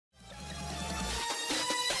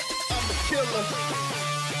killer.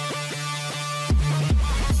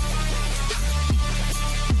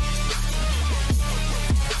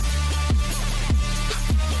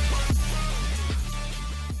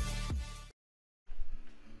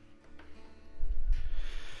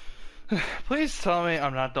 Please tell me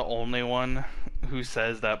I'm not the only one who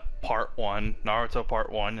says that Part 1, Naruto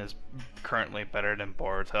Part 1, is currently better than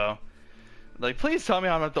Boruto. Like, please tell me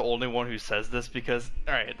I'm not the only one who says this, because,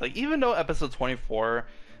 alright, like, even though episode 24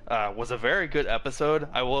 was a very good episode,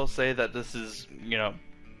 I will say that this is, you know,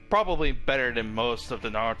 probably better than most of the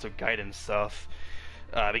Naruto Gaiden stuff,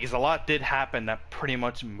 because a lot did happen that pretty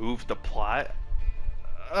much moved the plot.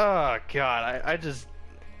 Oh, God,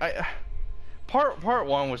 Part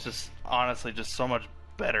 1 was just, honestly, just so much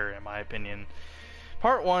better, in my opinion.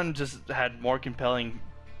 Part 1 just had more compelling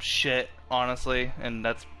shit, honestly, and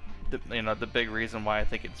that's the big reason why I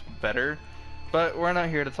think it's better. But we're not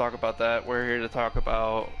here to talk about that. We're here to talk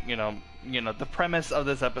about, you know, the premise of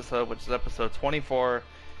this episode, which is episode 24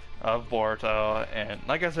 of Boruto. And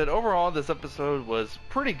like I said, overall, this episode was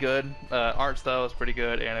pretty good. Art style was pretty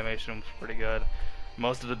good. Animation was pretty good.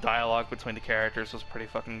 Most of the dialogue between the characters was pretty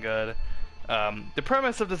fucking good. The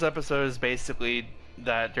premise of this episode is basically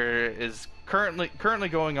that there is currently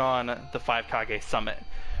going on the 5 Kage Summit.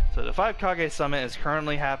 So the 5 Kage Summit is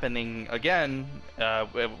currently happening again,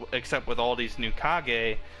 except with all these new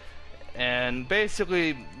Kage. And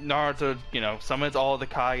basically, Naruto, you know, summons all of the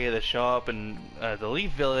Kage that show up in the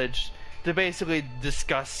Leaf Village to basically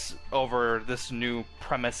discuss over this new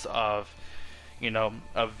premise of, you know,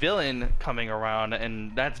 a villain coming around,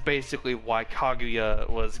 and that's basically why Kaguya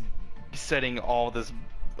was setting all this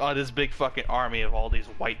big fucking army of all these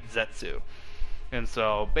white Zetsu. And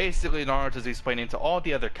so basically Naruto's explaining to all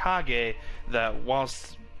the other Kage that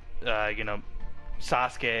whilst you know,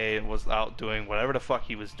 Sasuke was out doing whatever the fuck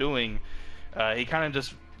he was doing, he kind of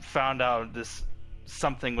just found out this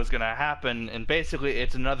something was gonna happen, and basically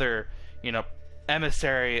it's another, you know,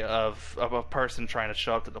 emissary of a person trying to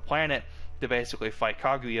show up to the planet to basically fight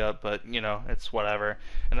Kaguya, but you know, it's whatever.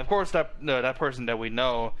 And of course that person that we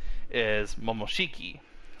know is Momoshiki.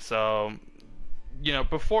 So, you know,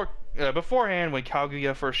 beforehand, when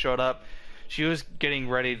Kaguya first showed up, she was getting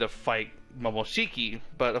ready to fight Momoshiki,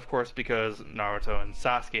 but of course, because Naruto and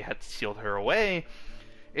Sasuke had sealed her away,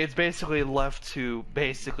 it's basically left to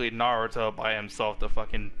basically Naruto by himself to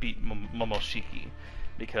fucking beat Momoshiki,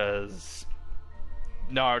 because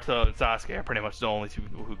Naruto and Sasuke are pretty much the only two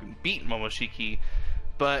people who can beat Momoshiki.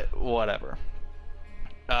 But whatever.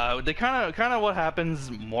 They kind of what happens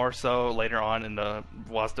more so later on in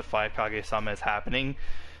whilst the 5 Kage Summit is happening.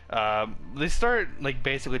 They start like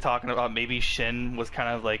basically talking about maybe Shin was kind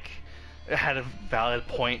of like had a valid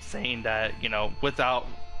point, saying that, you know, without,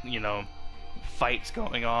 you know, fights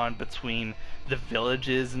going on between the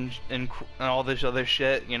villages and all this other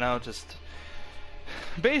shit, you know, just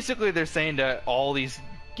basically they're saying that all these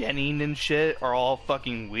Genin and shit are all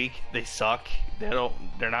fucking weak. They suck. They're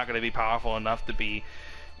not going to be powerful enough to be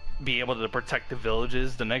able to protect the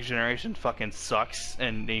villages. The next generation fucking sucks,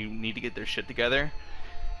 and they need to get their shit together.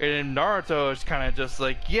 And Naruto is kind of just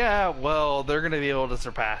like, yeah, well, they're gonna be able to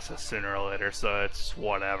surpass us sooner or later, so it's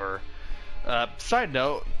whatever. Side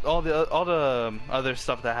note, all the other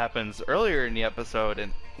stuff that happens earlier in the episode,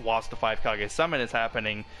 and whilst the 5 Kage Summit is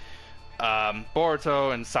happening,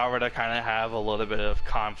 Boruto and Sarada kind of have a little bit of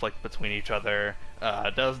conflict between each other.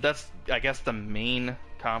 That's I guess the main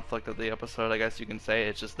conflict of the episode, I guess you can say.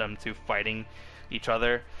 It's just them two fighting each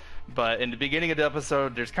other. But in the beginning of the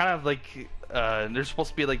episode, there's kind of like there's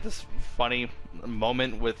supposed to be like this funny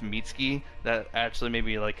moment with Mitsuki that actually made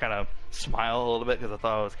me like kind of smile a little bit, because I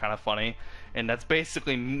thought it was kind of funny. And that's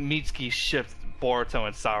basically Mitsuki shipped Boruto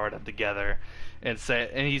and Sarada together, and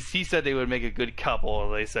he said they would make a good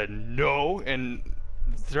couple. They said no, and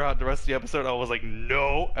throughout the rest of the episode, I was like,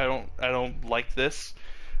 no, I don't like this.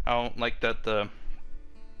 I don't like that the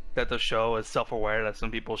show is self-aware that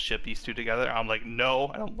some people ship these two together. I'm like,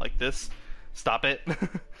 no, I don't like this. Stop it.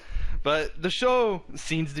 But the show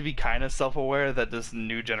seems to be kind of self-aware that this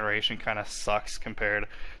new generation kind of sucks compared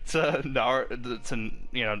to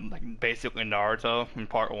you know, like basically Naruto in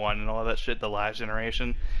Part 1 and all that shit, the last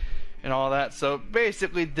generation and all that. So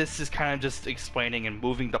basically this is kind of just explaining and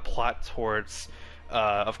moving the plot towards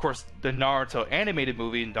of course the Naruto animated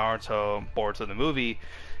movie, Naruto Boruto the movie,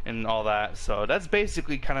 and all that. So that's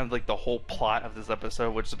basically kind of like the whole plot of this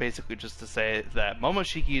episode, which is basically just to say that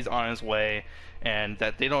Momoshiki is on his way and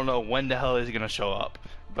that they don't know when the hell he's gonna show up.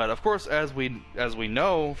 But of course, as we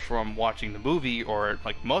know from watching the movie, or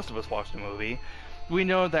like most of us watch the movie, we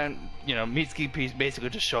know that, you know, Mitsuki basically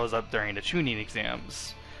just shows up during the Chunin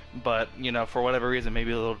exams. But, you know, for whatever reason,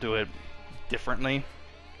 maybe they'll do it differently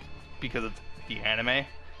because it's the anime,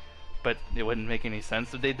 but it wouldn't make any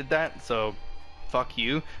sense if they did that, so fuck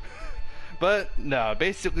you. But no,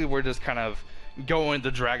 basically we're just kind of going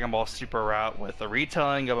the Dragon Ball Super route with a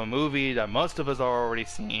retelling of a movie that most of us are already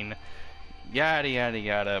seen. Yada yada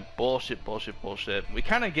yada, bullshit, bullshit, bullshit. We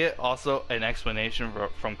kind of get also an explanation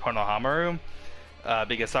from Konohamaru,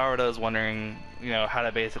 because Sarada is wondering, how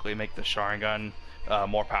to basically make the Sharingan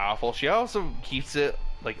more powerful. She also keeps it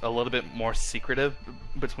like a little bit more secretive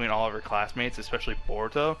between all of her classmates, especially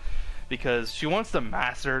Boruto, because she wants to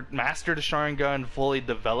master the Sharingan, fully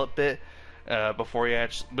develop it before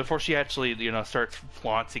she actually starts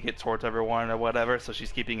flaunting it towards everyone or whatever. So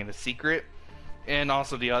she's keeping it a secret. And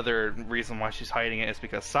also the other reason why she's hiding it is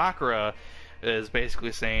because Sakura is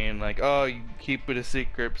basically saying like, oh, you keep it a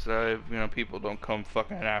secret so people don't come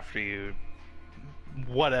fucking after you,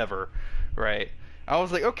 whatever, right? I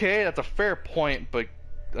was like, okay, that's a fair point, but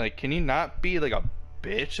like, can you not be like a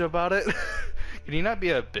bitch about it? Can you not be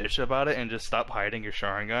a bitch about it and just stop hiding your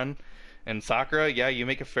Sharingan? And Sakura, yeah, you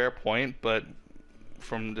make a fair point, but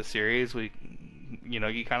from the series,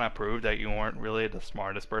 you kind of proved that you weren't really the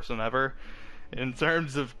smartest person ever in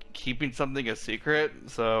terms of keeping something a secret,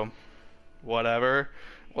 so whatever.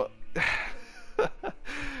 Well,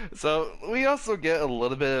 so we also get a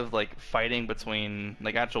little bit of like fighting between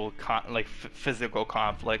like actual physical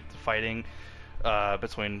conflict fighting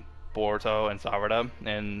between Boruto and Sarada,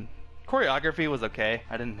 and choreography was okay.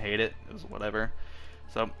 I didn't hate it. It was whatever.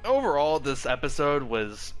 So overall, this episode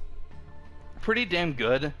was pretty damn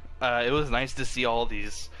good. It was nice to see all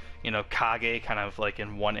these Kage kind of like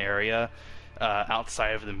in one area.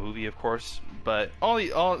 Outside of the movie, of course, but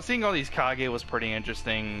seeing all these Kage was pretty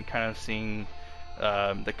interesting. Kind of seeing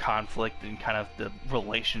the conflict and kind of the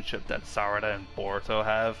relationship that Sarada and Boruto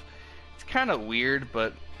have. It's kind of weird,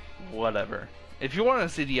 but whatever. If you want to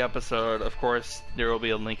see the episode, of course, there will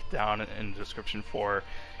be a link down in the description for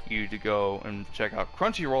you to go and check out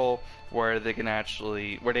Crunchyroll, where they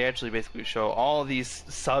actually basically show all these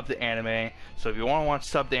subbed anime. So if you want to watch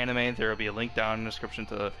subbed anime, there will be a link down in the description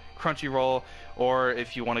to Crunchyroll. Or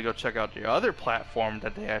if you want to go check out the other platform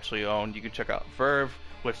that they actually own, you can check out Verve,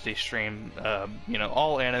 which they stream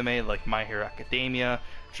all anime like My Hero Academia,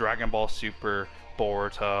 Dragon Ball Super,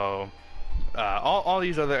 Boruto, all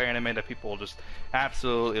these other anime that people just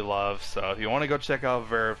absolutely love. So if you want to go check out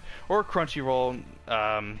Verve or Crunchyroll,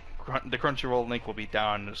 the Crunchyroll link will be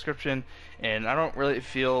down in the description. And I don't really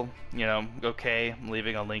feel okay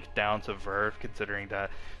leaving a link down to Verve, considering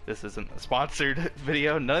that this isn't a sponsored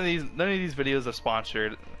video. None of these videos are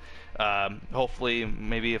sponsored. Hopefully,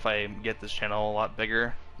 maybe if I get this channel a lot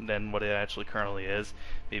bigger than what it actually currently is,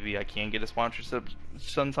 maybe I can get a sponsorship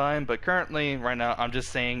sometime. But currently, right now, I'm just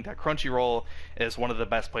saying that Crunchyroll is one of the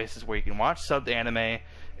best places where you can watch subbed anime,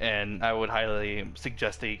 and I would highly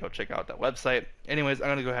suggest that you go check out that website. Anyways, I'm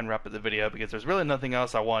gonna go ahead and wrap up the video because there's really nothing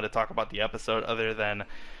else I wanted to talk about the episode other than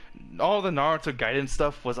all the Naruto Gaiden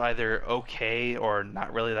stuff was either okay or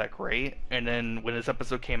not really that great. And then when this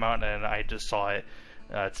episode came out and I just saw it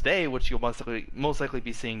today, which you'll most likely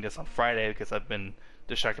be seeing this on Friday because I've been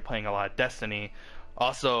distracted playing a lot of Destiny.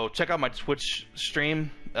 Also, check out my Twitch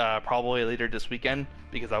stream probably later this weekend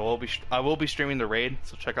because I will be streaming the raid.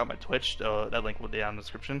 So check out my Twitch. That link will be down in the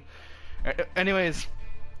description. Anyways,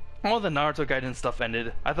 all the Naruto Gaiden stuff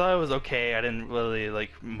ended. I thought it was okay. I didn't really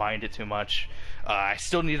mind it too much. I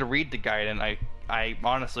still need to read the Gaiden. I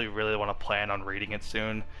honestly really want to plan on reading it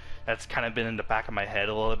soon. That's kind of been in the back of my head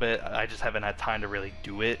a little bit. I just haven't had time to really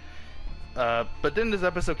do it. But then this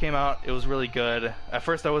episode came out. It was really good. At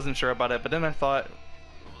first I wasn't sure about it, but then I thought,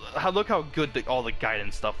 look how good all the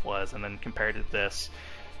Gaiden stuff was, and then compared to this,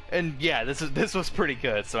 and yeah, this was pretty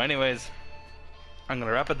good. So anyways, I'm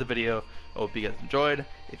gonna wrap up the video. I hope you guys enjoyed.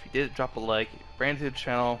 If you did, drop a like. If you're brand new to the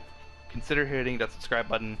channel, consider hitting that subscribe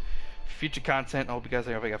button for future content. I hope you guys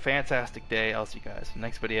are having a fantastic day. I'll see you guys in the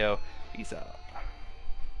next video. Peace out.